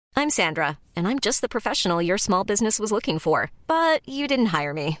I'm Sandra, and I'm just the professional your small business was looking for. But you didn't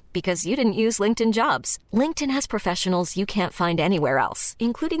hire me because you didn't use LinkedIn Jobs. LinkedIn has professionals you can't find anywhere else,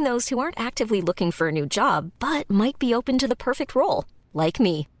 including those who aren't actively looking for a new job, but might be open to the perfect role, like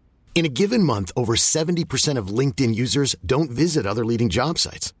me. In a given month, over 70% of LinkedIn users don't visit other leading job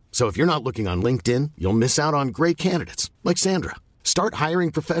sites. So if you're not looking on LinkedIn, you'll miss out on great candidates like Sandra. Start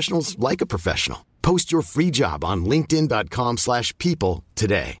hiring professionals like a professional. Post your free job on linkedin.com/people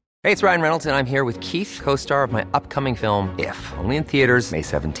today. Hey, it's Ryan Reynolds, and I'm here with Keith, co-star of my upcoming film, If, only in theaters May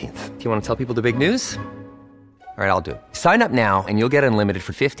 17th. Do you want to tell people the big news? All right, I'll do it. Sign up now and you'll get unlimited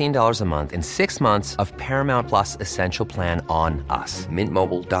for $15 a month and 6 months of Paramount Plus Essential Plan on us.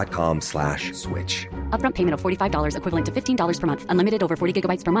 MintMobile.com/switch. Upfront payment of $45 equivalent to $15 per month. Unlimited over 40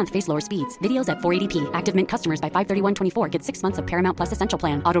 gigabytes per month. Face lower speeds. Videos at 480p. Active Mint customers by 531.24 get 6 months of Paramount Plus Essential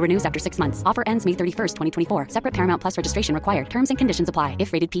Plan. Auto renews after 6 months. Offer ends May 31st, 2024. Separate Paramount Plus registration required. Terms and conditions apply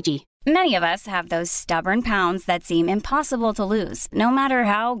if rated PG. Many of us have those stubborn pounds that seem impossible to lose, no matter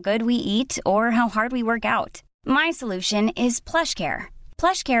how good we eat or how hard we work out. My solution is PlushCare.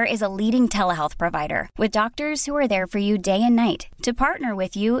 PlushCare is a leading telehealth provider with doctors who are there for you day and night to partner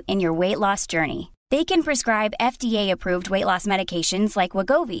with you in your weight loss journey. They can prescribe FDA-approved weight loss medications like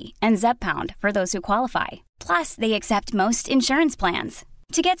Wegovy and Zepbound for those who qualify. Plus, they accept most insurance plans.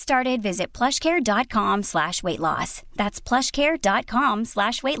 To get started, visit plushcare.com/weightloss. That's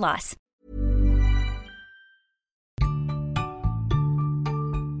plushcare.com/weightloss.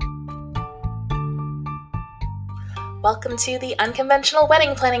 Welcome to the Unconventional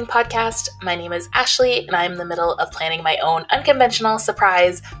Wedding Planning Podcast. My name is Ashley, and I'm in the middle of planning my own unconventional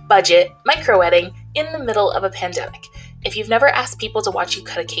surprise budget micro wedding in the middle of a pandemic. If you've never asked people to watch you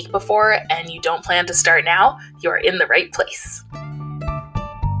cut a cake before and you don't plan to start now, you are in the right place.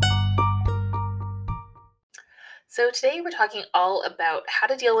 So today we're talking all about how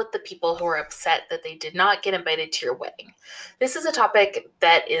to deal with the people who are upset that they did not get invited to your wedding. This is a topic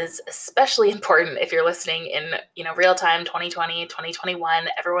that is especially important if you're listening in, real time, 2020, 2021.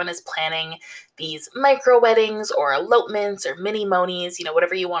 Everyone is planning these micro weddings or elopements or mini monies,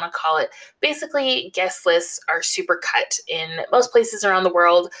 whatever you want to call it. Basically, guest lists are super cut. In most places around the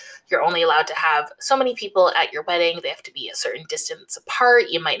world, you're only allowed to have so many people at your wedding. They have to be a certain distance apart.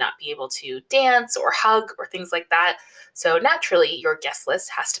 You might not be able to dance or hug or things like that. So naturally, your guest list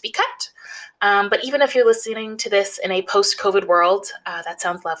has to be cut. But even if you're listening to this in a post-COVID world, that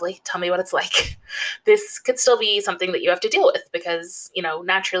sounds lovely. Tell me what it's like. This could still be something that you have to deal with because,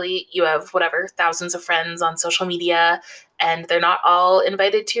 naturally you have thousands of friends on social media and they're not all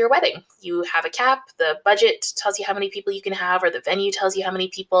invited to your wedding. You have a cap, the budget tells you how many people you can have, or the venue tells you how many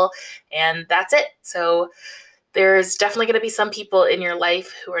people, and that's it. So there's definitely going to be some people in your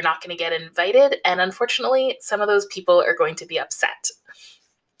life who are not going to get invited, and unfortunately, some of those people are going to be upset.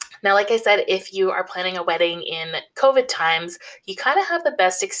 Now, like I said, if you are planning a wedding in COVID times, you kind of have the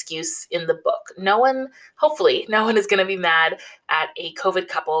best excuse in the book. Hopefully, no one is going to be mad at a COVID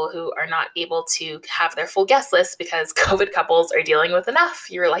couple who are not able to have their full guest list because COVID couples are dealing with enough.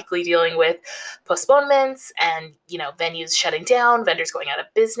 You're likely dealing with postponements and, venues shutting down, vendors going out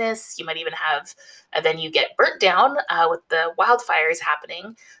of business. You might even have a venue get burnt down with the wildfires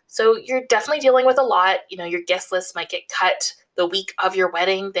happening. So you're definitely dealing with a lot. Your guest list might get cut the week of your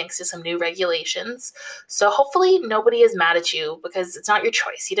wedding thanks to some new regulations. So hopefully nobody is mad at you because it's not your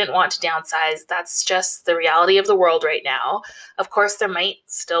choice. You didn't want to downsize. That's just the reality of the world right now. Of course, there might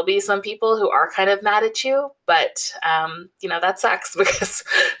still be some people who are kind of mad at you, but that sucks because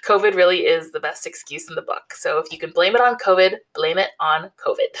COVID really is the best excuse in the book. So if you can blame it on COVID, blame it on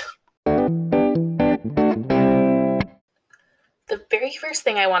COVID. The very first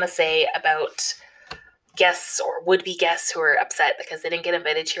thing I want to say about guests or would-be guests who are upset because they didn't get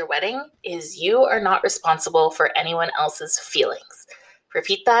invited to your wedding is you are not responsible for anyone else's feelings.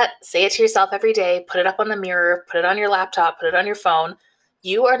 Repeat that, say it to yourself every day, put it up on the mirror, put it on your laptop, put it on your phone.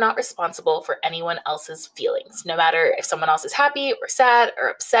 You are not responsible for anyone else's feelings, no matter if someone else is happy or sad or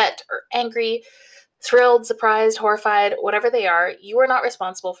upset or angry, thrilled, surprised, horrified, whatever they are, you are not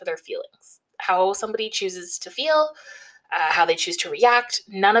responsible for their feelings. How somebody chooses to feel, how they choose to react,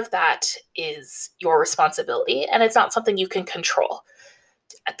 none of that is your responsibility, and it's not something you can control.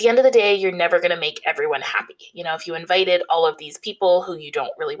 At the end of the day, you're never going to make everyone happy. If you invited all of these people who you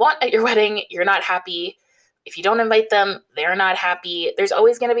don't really want at your wedding, you're not happy. If you don't invite them, they're not happy. There's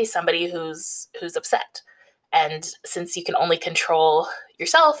always going to be somebody who's upset. And since you can only control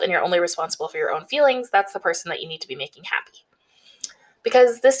yourself and you're only responsible for your own feelings, that's the person that you need to be making happy.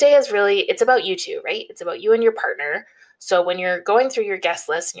 Because this day is really, it's about you two, right? It's about you and your partner. So when you're going through your guest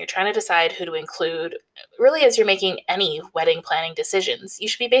list and you're trying to decide who to include, really as you're making any wedding planning decisions, you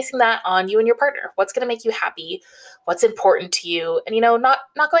should be basing that on you and your partner. What's going to make you happy? What's important to you? And, not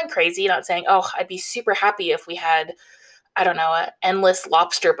going crazy, not saying, oh, I'd be super happy if we had, I don't know, an endless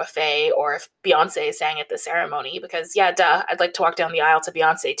lobster buffet, or if Beyonce sang at the ceremony, because yeah, duh, I'd like to walk down the aisle to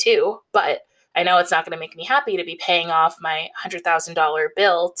Beyonce too, but I know it's not going to make me happy to be paying off my $100,000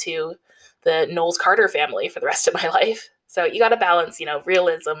 bill to the Knowles Carter family for the rest of my life. So you got to balance,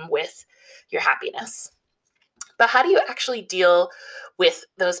 realism with your happiness. But how do you actually deal with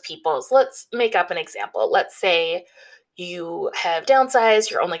those people? So let's make up an example. Let's say you have downsized,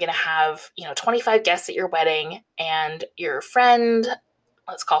 you're only going to have, 25 guests at your wedding, and your friend,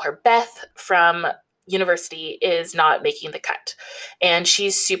 let's call her Beth from university, is not making the cut. And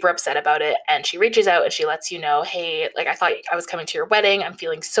she's super upset about it. And she reaches out and she lets you know, hey, I thought I was coming to your wedding. I'm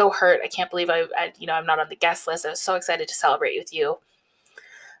feeling so hurt. I can't believe I'm not on the guest list. I was so excited to celebrate with you.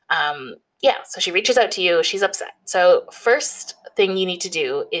 So she reaches out to you. She's upset. So first thing you need to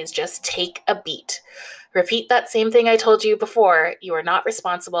do is just take a beat. Repeat that same thing I told you before. You are not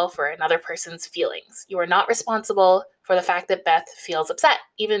responsible for another person's feelings. You are not responsible for the fact that Beth feels upset.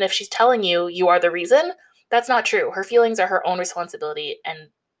 Even if she's telling you you are the reason, that's not true. Her feelings are her own responsibility, and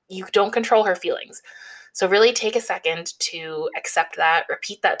you don't control her feelings. So really take a second to accept that,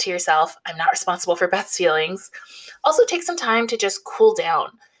 repeat that to yourself. I'm not responsible for Beth's feelings. Also take some time to just cool down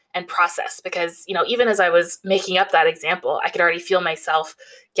and process, because, even as I was making up that example, I could already feel myself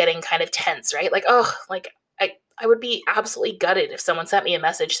getting kind of tense, right? I would be absolutely gutted if someone sent me a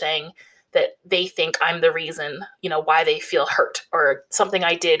message saying that they think I'm the reason, why they feel hurt, or something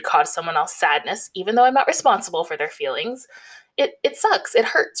I did caused someone else sadness, even though I'm not responsible for their feelings. It sucks. It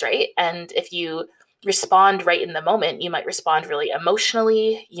hurts, right? And if you respond right in the moment, you might respond really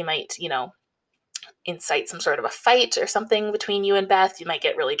emotionally. You might, incite some sort of a fight or something between you and Beth. You might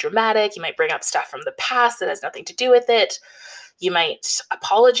get really dramatic. You might bring up stuff from the past that has nothing to do with it. You might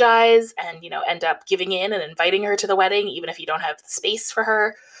apologize and, end up giving in and inviting her to the wedding, even if you don't have the space for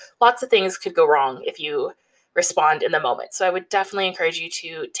her. Lots of things could go wrong if you respond in the moment. So I would definitely encourage you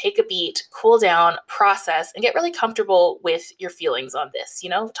to take a beat, cool down, process, and get really comfortable with your feelings on this.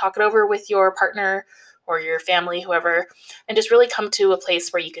 Talk it over with your partner or your family, whoever, and just really come to a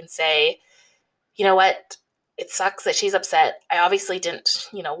place where you can say, you know what? It sucks that she's upset. I obviously didn't,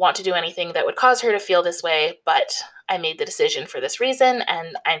 want to do anything that would cause her to feel this way, but I made the decision for this reason,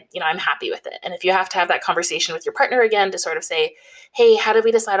 and I'm happy with it. And if you have to have that conversation with your partner again to sort of say, hey, how did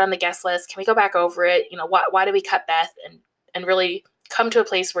we decide on the guest list? Can we go back over it? Why did we cut Beth? And really come to a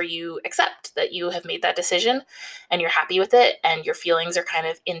place where you accept that you have made that decision and you're happy with it and your feelings are kind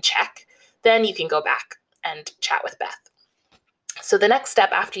of in check. Then you can go back and chat with Beth. So the next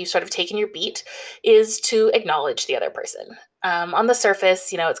step after you've sort of taken your beat is to acknowledge the other person. On the surface,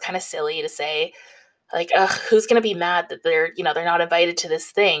 it's kind of silly to say, who's going to be mad that they're not invited to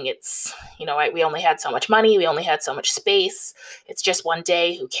this thing? It's, we only had so much money. We only had so much space. It's just one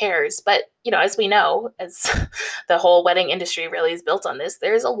day. Who cares? But, as we know, as the whole wedding industry really is built on this,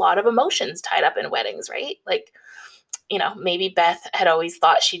 there's a lot of emotions tied up in weddings, right? Maybe Beth had always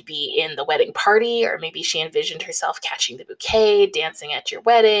thought she'd be in the wedding party, or maybe she envisioned herself catching the bouquet, dancing at your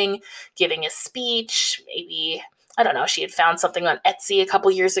wedding, giving a speech. Maybe, I don't know, she had found something on Etsy a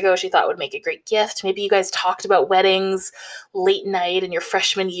couple years ago she thought would make a great gift. Maybe you guys talked about weddings late night in your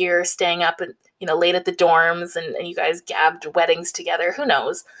freshman year, staying up and, late at the dorms, and you guys gabbed weddings together. Who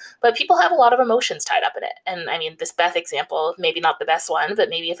knows? But people have a lot of emotions tied up in it. And I mean, this Beth example, maybe not the best one, but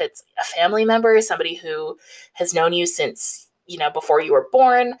maybe if it's a family member, somebody who has known you since, before you were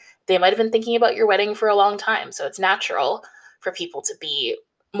born, they might have been thinking about your wedding for a long time. So it's natural for people to be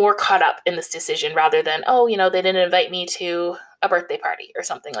more caught up in this decision rather than, they didn't invite me to a birthday party or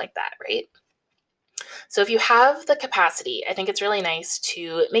something like that, right? So if you have the capacity, I think it's really nice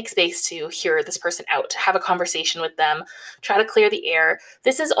to make space to hear this person out, have a conversation with them, try to clear the air.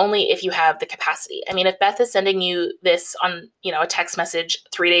 This is only if you have the capacity. I mean, if Beth is sending you this on, a text message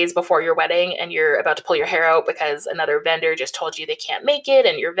 3 days before your wedding and you're about to pull your hair out because another vendor just told you they can't make it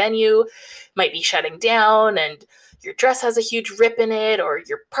and your venue might be shutting down and your dress has a huge rip in it, or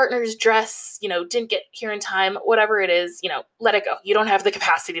your partner's dress, didn't get here in time, whatever it is, let it go. You don't have the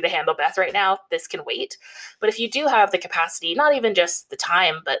capacity to handle Beth right now. This can wait. But if you do have the capacity, not even just the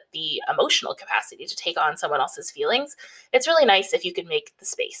time, but the emotional capacity to take on someone else's feelings, it's really nice if you can make the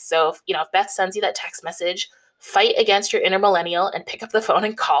space. So if Beth sends you that text message, fight against your inner millennial and pick up the phone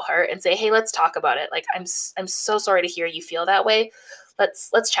and call her and say, hey, let's talk about it. I'm so sorry to hear you feel that way.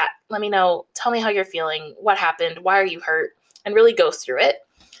 Let's chat. Let me know. Tell me how you're feeling. What happened? Why are you hurt? And really go through it.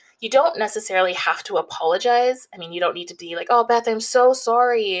 You don't necessarily have to apologize. I mean, you don't need to be like, oh, Beth, I'm so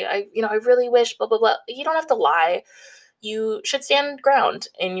sorry. I really wish, blah, blah, blah. You don't have to lie. You should stand ground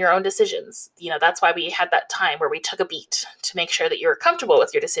in your own decisions. That's why we had that time where we took a beat to make sure that you're comfortable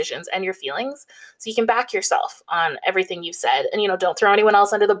with your decisions and your feelings so you can back yourself on everything you've said. And, don't throw anyone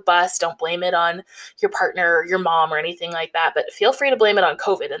else under the bus. Don't blame it on your partner or your mom or anything like that. But feel free to blame it on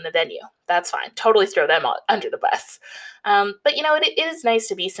COVID and the venue. That's fine. Totally throw them under the bus. But, it is nice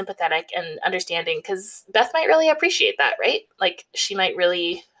to be sympathetic and understanding because Beth might really appreciate that, right? Like she might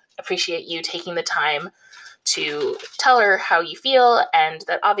really appreciate you taking the time to tell her how you feel, and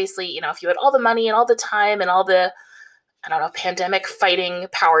that obviously, if you had all the money and all the time and all the, pandemic fighting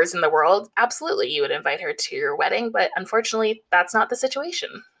powers in the world, absolutely you would invite her to your wedding, but unfortunately, that's not the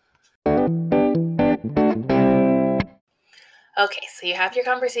situation. Okay, so you have your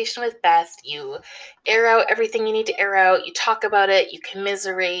conversation with Beth, you air out everything you need to air out, you talk about it, you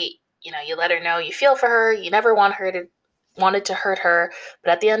commiserate, you let her know you feel for her, you never wanted to hurt her,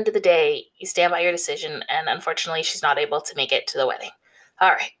 but at the end of the day, you stand by your decision, and unfortunately, she's not able to make it to the wedding. All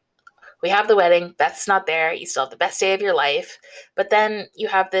right, we have the wedding. Beth's not there. You still have the best day of your life, but then you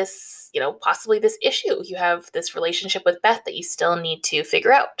have this, possibly this issue. You have this relationship with Beth that you still need to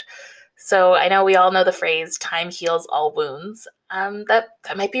figure out. So I know we all know the phrase, time heals all wounds. That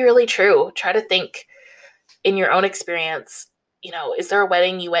might be really true. Try to think in your own experience, is there a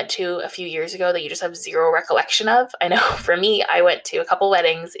wedding you went to a few years ago that you just have zero recollection of? I know for me, I went to a couple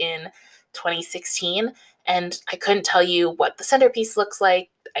weddings in 2016, and I couldn't tell you what the centerpiece looks like.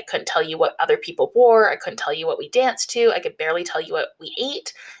 I couldn't tell you what other people wore. I couldn't tell you what we danced to. I could barely tell you what we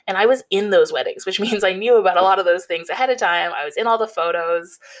ate. And I was in those weddings, which means I knew about a lot of those things ahead of time. I was in all the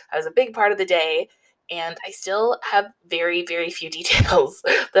photos. I was a big part of the day. And I still have very, very few details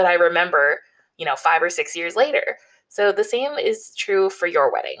that I remember, 5 or 6 years later. So the same is true for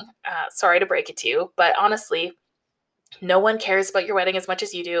your wedding. Sorry to break it to you, but honestly, no one cares about your wedding as much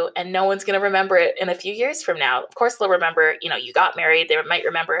as you do, and no one's going to remember it in a few years from now. Of course, they'll remember, you got married. They might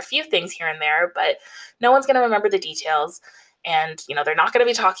remember a few things here and there, but no one's going to remember the details. And, they're not going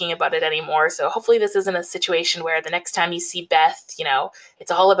to be talking about it anymore. So hopefully this isn't a situation where the next time you see Beth,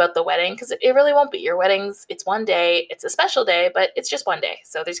 it's all about the wedding, because it really won't be. Your wedding's, it's one day, it's a special day, but it's just one day.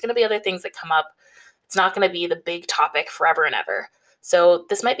 So there's going to be other things that come up. It's not going to be the big topic forever and ever. So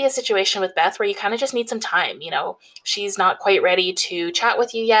this might be a situation with Beth where you kind of just need some time. She's not quite ready to chat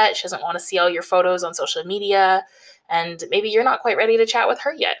with you yet. She doesn't want to see all your photos on social media. And maybe you're not quite ready to chat with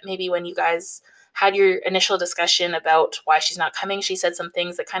her yet. Maybe when you guys had your initial discussion about why she's not coming, she said some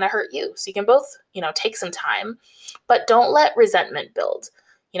things that kind of hurt you. So you can both, take some time, but don't let resentment build.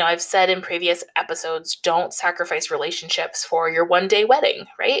 I've said in previous episodes, don't sacrifice relationships for your one-day wedding,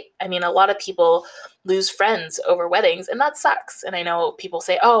 right? I mean, a lot of people lose friends over weddings, and that sucks. And I know people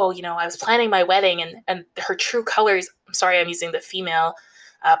say, oh, I was planning my wedding and her true colors, I'm sorry, I'm using the female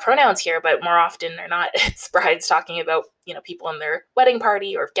pronouns here, but more often they're not. It's brides talking about, people in their wedding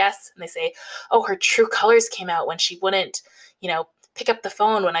party or guests, and they say, oh, her true colors came out when she wouldn't, pick up the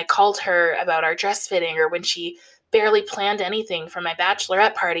phone when I called her about our dress fitting, or when she barely planned anything for my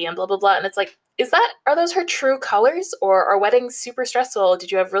bachelorette party and blah, blah, blah. And it's like, are those her true colors, or are weddings super stressful?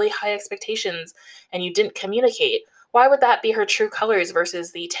 Did you have really high expectations and you didn't communicate? Why would that be her true colors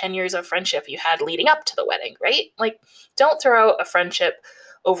versus the 10 years of friendship you had leading up to the wedding, right? Like, don't throw out a friendship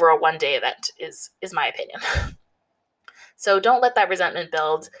over a one-day event is my opinion. So don't let that resentment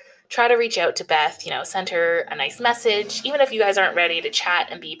build. Try to reach out to Beth, send her a nice message. Even if you guys aren't ready to chat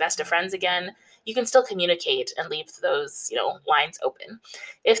and be best of friends again, you can still communicate and leave those, lines open.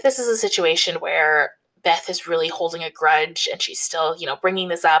 If this is a situation where Beth is really holding a grudge and she's still, bringing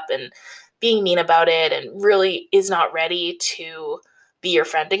this up and being mean about it and really is not ready to be your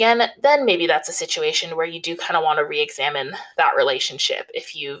friend again, then maybe that's a situation where you do kind of want to re-examine that relationship.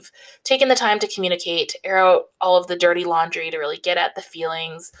 If you've taken the time to communicate, to air out all of the dirty laundry, to really get at the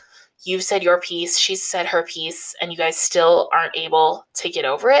feelings, you've said your piece, she's said her piece, and you guys still aren't able to get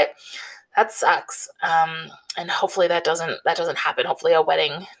over it, that sucks. And hopefully that doesn't happen. Hopefully a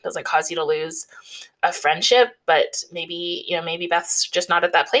wedding doesn't cause you to lose a friendship, but maybe Beth's just not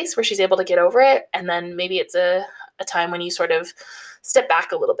at that place where she's able to get over it. And then maybe it's a time when you sort of step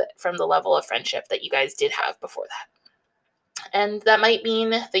back a little bit from the level of friendship that you guys did have before that. And that might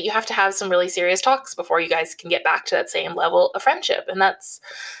mean that you have to have some really serious talks before you guys can get back to that same level of friendship. And that's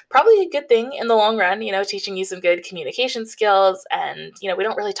probably a good thing in the long run, teaching you some good communication skills. And, we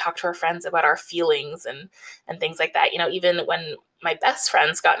don't really talk to our friends about our feelings and things like that. Even when my best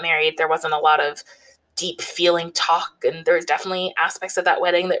friends got married, there wasn't a lot of deep feeling talk. And there's definitely aspects of that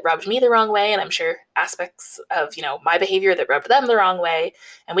wedding that rubbed me the wrong way. And I'm sure aspects of, my behavior that rubbed them the wrong way.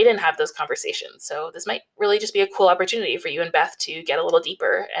 And we didn't have those conversations. So this might really just be a cool opportunity for you and Beth to get a little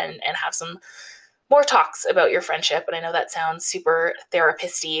deeper and have some more talks about your friendship. And I know that sounds super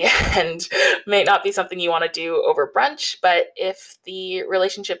therapist-y and may not be something you want to do over brunch, but if the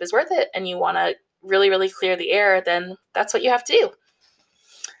relationship is worth it and you want to really, really clear the air, then that's what you have to do.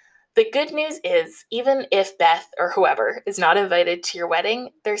 The good news is, even if Beth or whoever is not invited to your wedding,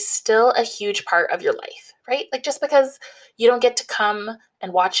 there's still a huge part of your life, right? Like, just because you don't get to come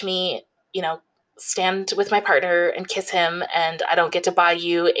and watch me, stand with my partner and kiss him, and I don't get to buy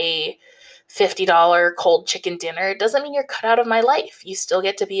you a $50 cold chicken dinner, doesn't mean you're cut out of my life. You still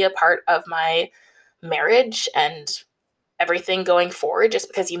get to be a part of my marriage and everything going forward just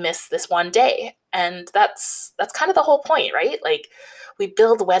because you miss this one day. And that's kind of the whole point, right? Like, we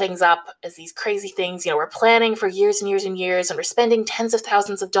build weddings up as these crazy things. We're planning for years and years and years, and we're spending tens of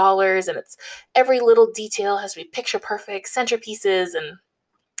thousands of dollars, and it's every little detail has to be picture perfect, centerpieces and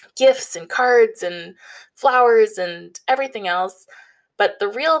gifts and cards and flowers and everything else. But the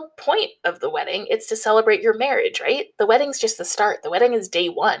real point of the wedding is to celebrate your marriage, right? The wedding's just the start. The wedding is day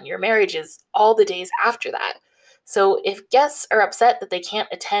one. Your marriage is all the days after that. So if guests are upset that they can't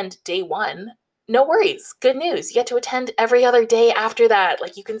attend day one, no worries. Good news. You get to attend every other day after that.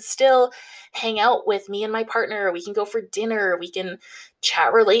 Like, you can still hang out with me and my partner. We can go for dinner. We can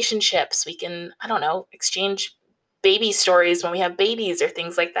chat relationships. We can, exchange baby stories when we have babies or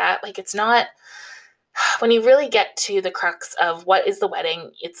things like that. Like, it's not, when you really get to the crux of what is the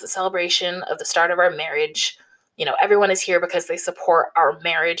wedding, it's a celebration of the start of our marriage. Everyone is here because they support our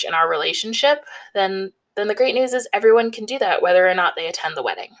marriage and our relationship. Then the great news is everyone can do that, whether or not they attend the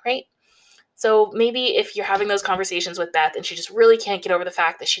wedding, right? So maybe if you're having those conversations with Beth and she just really can't get over the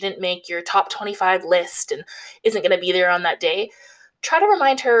fact that she didn't make your top 25 list and isn't going to be there on that day, try to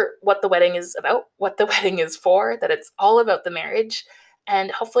remind her what the wedding is about, what the wedding is for, that it's all about the marriage. And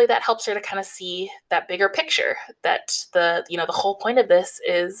hopefully that helps her to kind of see that bigger picture, that the whole point of this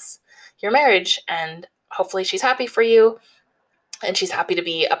is your marriage. And hopefully she's happy for you and she's happy to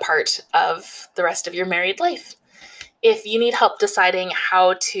be a part of the rest of your married life. If you need help deciding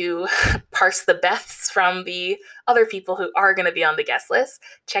how to parse the Beths from the other people who are going to be on the guest list,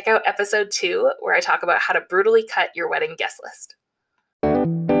 check out episode 2, where I talk about how to brutally cut your wedding guest list.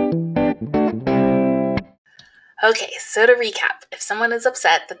 Okay, so to recap, if someone is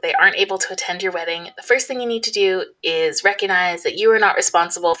upset that they aren't able to attend your wedding, the first thing you need to do is recognize that you are not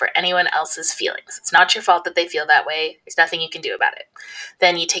responsible for anyone else's feelings. It's not your fault that they feel that way. There's nothing you can do about it.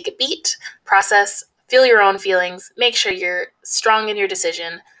 Then you take a beat, process, feel your own feelings, make sure you're strong in your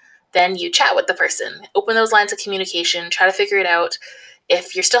decision. Then you chat with the person, open those lines of communication, try to figure it out.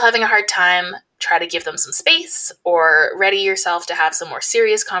 If you're still having a hard time, try to give them some space or ready yourself to have some more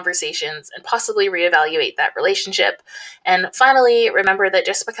serious conversations and possibly reevaluate that relationship. And finally, remember that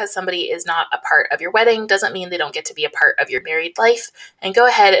just because somebody is not a part of your wedding doesn't mean they don't get to be a part of your married life. And go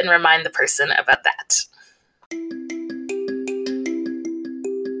ahead and remind the person about that.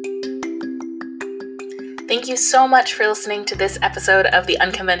 Thank you so much for listening to this episode of the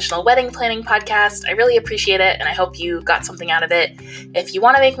Unconventional Wedding Planning Podcast. I really appreciate it, and I hope you got something out of it. If you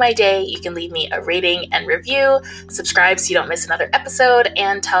want to make my day, you can leave me a rating and review, subscribe so you don't miss another episode,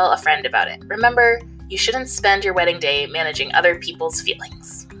 and tell a friend about it. Remember, you shouldn't spend your wedding day managing other people's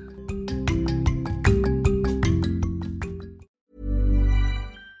feelings.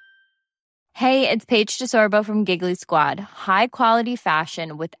 Hey, it's Paige DeSorbo from Giggly Squad. High quality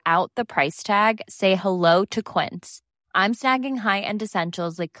fashion without the price tag. Say hello to Quince. I'm snagging high-end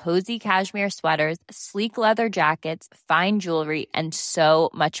essentials like cozy cashmere sweaters, sleek leather jackets, fine jewelry, and so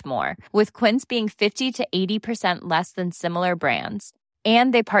much more. With Quince being 50 to 80% less than similar brands.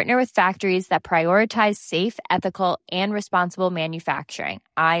 And they partner with factories that prioritize safe, ethical, and responsible manufacturing.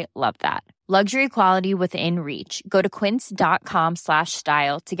 I love that. Luxury quality within reach. Go to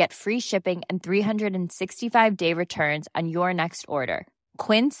quince.com/style to get free shipping and 365-day returns on your next order.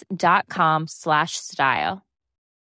 Quince.com/style.